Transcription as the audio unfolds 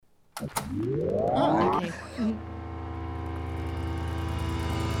Oh, okay.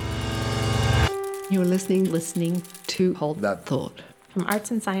 You're listening to Hold That Thought from Arts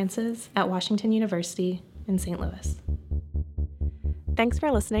and Sciences at Washington University in St. Louis. Thanks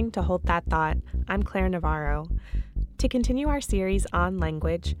for listening to Hold That Thought. I'm Claire Navarro. To continue our series on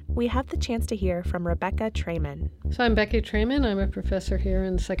language, we have the chance to hear from Rebecca Treyman. So I'm Becky Treyman. I'm a professor here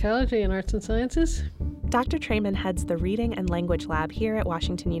in psychology and arts and sciences. Dr. Treyman heads the Reading and Language Lab here at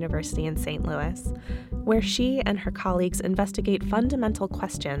Washington University in St. Louis, where she and her colleagues investigate fundamental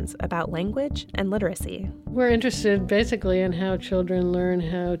questions about language and literacy. We're interested basically in how children learn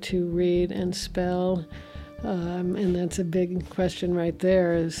how to read and spell. And that's a big question right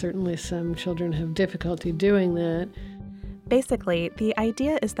there. Certainly some children have difficulty doing that. Basically, the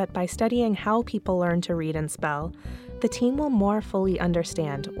idea is that by studying how people learn to read and spell, the team will more fully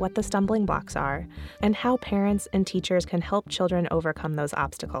understand what the stumbling blocks are and how parents and teachers can help children overcome those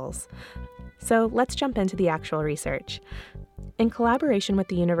obstacles. So let's jump into the actual research. In collaboration with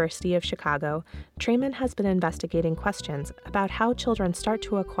the University of Chicago, Treyman has been investigating questions about how children start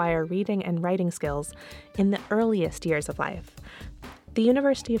to acquire reading and writing skills in the earliest years of life. The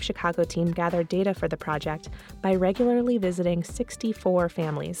University of Chicago team gathered data for the project by regularly visiting 64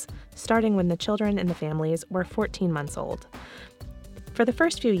 families, starting when the children in the families were 14 months old. For the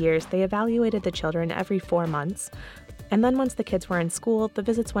first few years, they evaluated the children every 4 months, and then once the kids were in school, the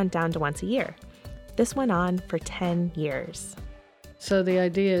visits went down to once a year. This went on for 10 years. So the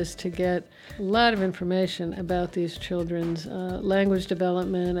idea is to get a lot of information about these children's language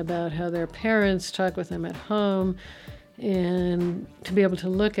development, about how their parents talk with them at home, and to be able to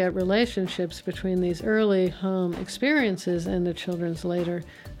look at relationships between these early home experiences and the children's later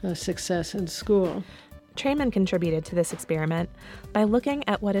success in school. Treyman contributed to this experiment by looking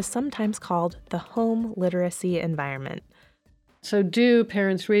at what is sometimes called the home literacy environment. So do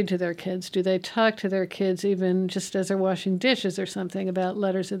parents read to their kids? Do they talk to their kids even just as they're washing dishes or something about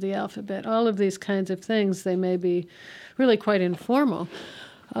letters of the alphabet? All of these kinds of things, they may be really quite informal.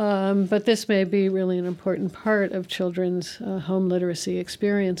 But this may be really an important part of children's home literacy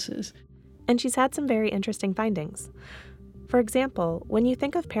experiences. And she's had some very interesting findings. For example, when you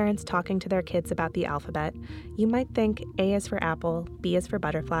think of parents talking to their kids about the alphabet, you might think A is for apple, B is for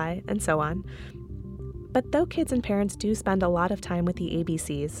butterfly, and so on. But though kids and parents do spend a lot of time with the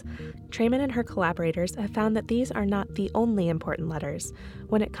ABCs, Treyman and her collaborators have found that these are not the only important letters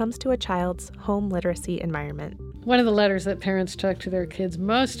when it comes to a child's home literacy environment. One of the letters that parents talk to their kids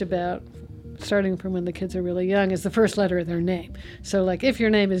most about, starting from when the kids are really young, is the first letter of their name. So like if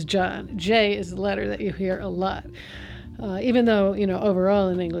your name is John, J is the letter that you hear a lot. Even though, overall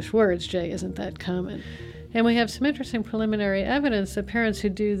in English words, J isn't that common. And we have some interesting preliminary evidence that parents who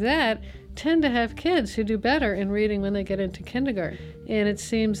do that tend to have kids who do better in reading when they get into kindergarten. And it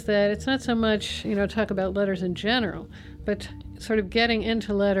seems that it's not so much, talk about letters in general, but sort of getting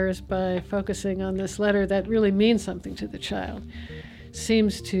into letters by focusing on this letter that really means something to the child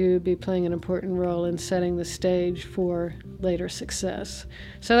seems to be playing an important role in setting the stage for later success.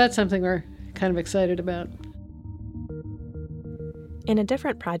 So that's something we're kind of excited about. In a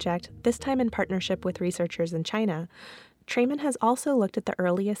different project, this time in partnership with researchers in China, Treyman has also looked at the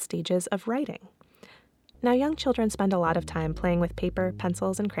earliest stages of writing. Now, young children spend a lot of time playing with paper,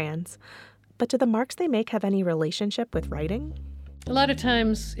 pencils, and crayons, but do the marks they make have any relationship with writing? A lot of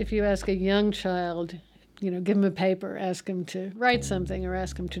times, if you ask a young child, give them a paper, ask them to write something or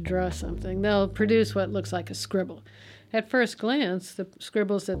ask them to draw something, they'll produce what looks like a scribble. At first glance, the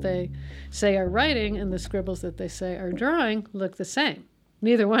scribbles that they say are writing and the scribbles that they say are drawing look the same.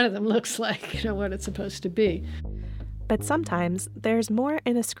 Neither one of them looks like, what it's supposed to be. But sometimes there's more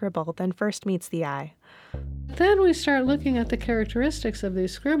in a scribble than first meets the eye. Then we start looking at the characteristics of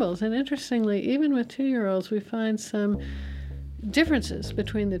these scribbles, and interestingly, even with 2-year-olds, we find some differences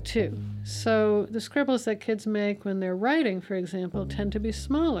between the two. So the scribbles that kids make when they're writing, for example, tend to be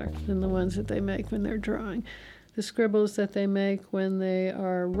smaller than the ones that they make when they're drawing. The scribbles that they make when they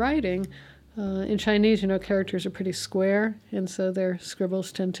are writing, in Chinese, characters are pretty square, and so their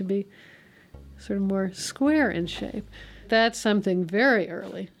scribbles tend to be sort of more square in shape. That's something very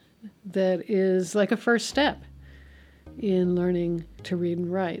early that is like a first step in learning to read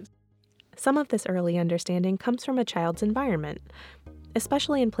and write. Some of this early understanding comes from a child's environment.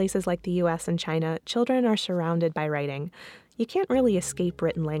 Especially in places like the US and China, children are surrounded by writing. You can't really escape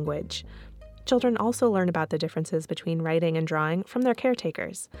written language. Children also learn about the differences between writing and drawing from their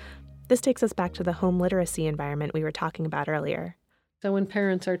caretakers. This takes us back to the home literacy environment we were talking about earlier. So when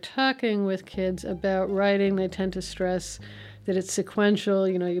parents are talking with kids about writing, they tend to stress that it's sequential.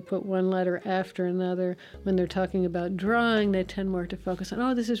 You put one letter after another. When they're talking about drawing, they tend more to focus on,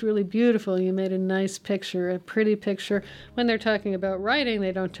 oh, this is really beautiful. You made a nice picture, a pretty picture. When they're talking about writing,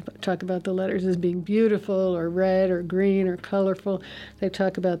 they don't talk about the letters as being beautiful or red or green or colorful. They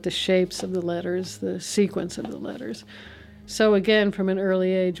talk about the shapes of the letters, the sequence of the letters. So again, from an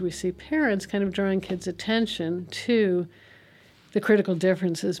early age, we see parents kind of drawing kids' attention to the critical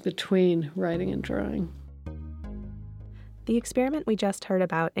differences between writing and drawing. The experiment we just heard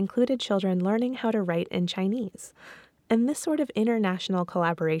about included children learning how to write in Chinese. And this sort of international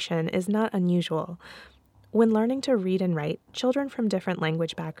collaboration is not unusual. When learning to read and write, children from different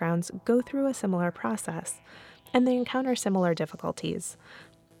language backgrounds go through a similar process, and they encounter similar difficulties.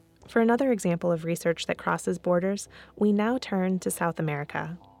 For another example of research that crosses borders, we now turn to South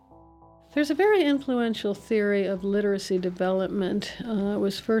America. There's a very influential theory of literacy development. It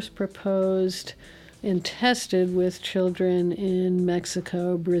was first proposed and tested with children in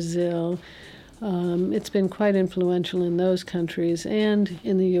Mexico, Brazil. It's been quite influential in those countries and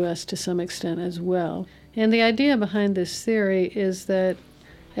in the U.S. to some extent as well. And the idea behind this theory is that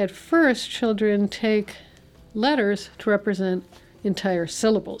at first children take letters to represent entire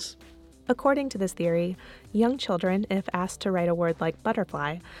syllables. According to this theory, young children, if asked to write a word like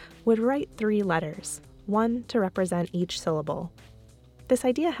butterfly, would write 3 letters, one to represent each syllable. This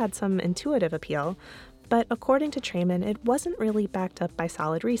idea had some intuitive appeal, but according to Trayman, it wasn't really backed up by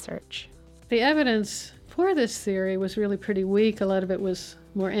solid research. The evidence for this theory was really pretty weak. A lot of it was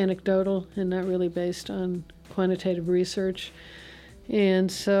more anecdotal and not really based on quantitative research.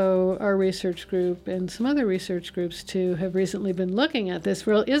 And so our research group and some other research groups too have recently been looking at this.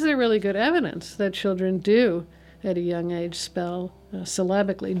 Is there really good evidence that children do at a young age spell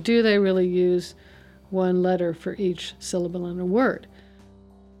syllabically? Do they really use one letter for each syllable in a word?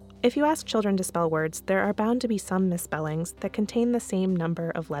 If you ask children to spell words, there are bound to be some misspellings that contain the same number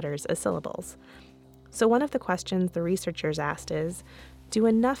of letters as syllables. So one of the questions the researchers asked is, do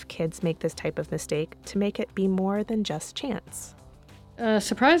enough kids make this type of mistake to make it be more than just chance?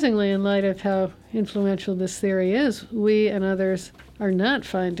 Surprisingly, in light of how influential this theory is, we and others are not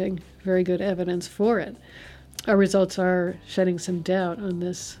finding very good evidence for it. Our results are shedding some doubt on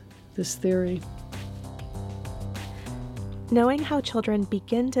this theory. Knowing how children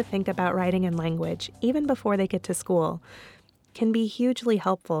begin to think about writing and language, even before they get to school, can be hugely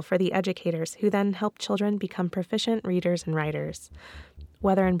helpful for the educators who then help children become proficient readers and writers.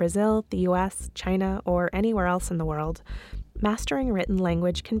 Whether in Brazil, the US, China, or anywhere else in the world, mastering written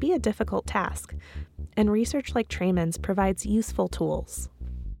language can be a difficult task, and research like Trayman's provides useful tools.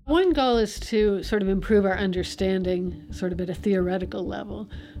 One goal is to sort of improve our understanding sort of at a theoretical level,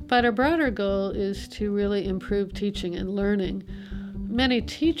 but our broader goal is to really improve teaching and learning. Many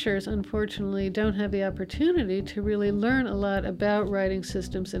teachers, unfortunately, don't have the opportunity to really learn a lot about writing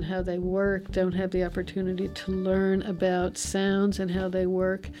systems and how they work, don't have the opportunity to learn about sounds and how they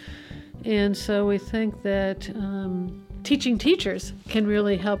work. And so we think that teaching teachers can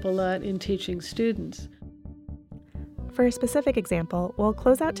really help a lot in teaching students. For a specific example, we'll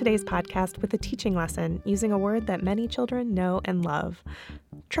close out today's podcast with a teaching lesson using a word that many children know and love,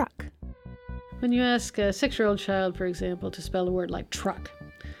 truck. When you ask a 6-year-old child, for example, to spell a word like truck,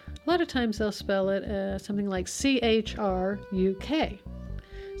 a lot of times they'll spell it something like C-H-R-U-K.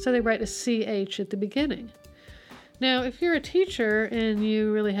 So they write a C-H at the beginning. Now, if you're a teacher and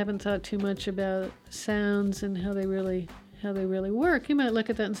you really haven't thought too much about sounds and how they really work, you might look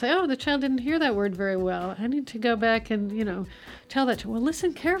at that and say, oh, the child didn't hear that word very well. I need to go back and, tell that child, well,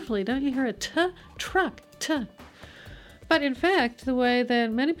 listen carefully. Don't you hear a t, truck, t? But in fact, the way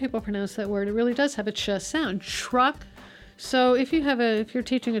that many people pronounce that word, it really does have a ch sound, truck. So if you're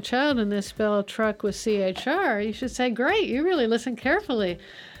teaching a child and they spell truck with C-H-R, you should say, great, you really listen carefully.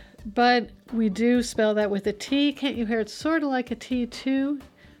 But we do spell that with a T. Can't you hear it sort of like a T too?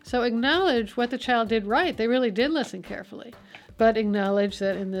 So acknowledge what the child did right. They really did listen carefully. But acknowledge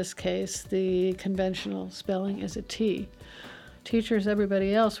that in this case, the conventional spelling is a T. Teachers,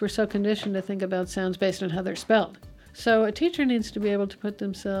 everybody else, we're so conditioned to think about sounds based on how they're spelled. So a teacher needs to be able to put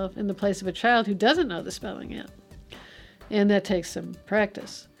themselves in the place of a child who doesn't know the spelling yet. And that takes some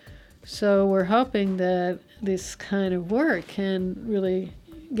practice. So we're hoping that this kind of work can really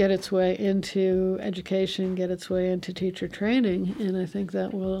get its way into education, get its way into teacher training, and I think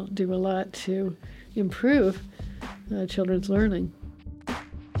that will do a lot to improve children's learning.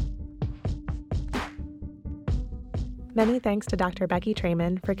 Many thanks to Dr. Becky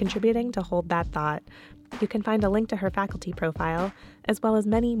Trayman for contributing to Hold That Thought. You can find a link to her faculty profile, as well as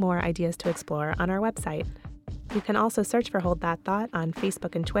many more ideas to explore on our website. You can also search for Hold That Thought on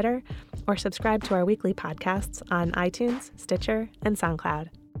Facebook and Twitter, or subscribe to our weekly podcasts on iTunes, Stitcher, and SoundCloud.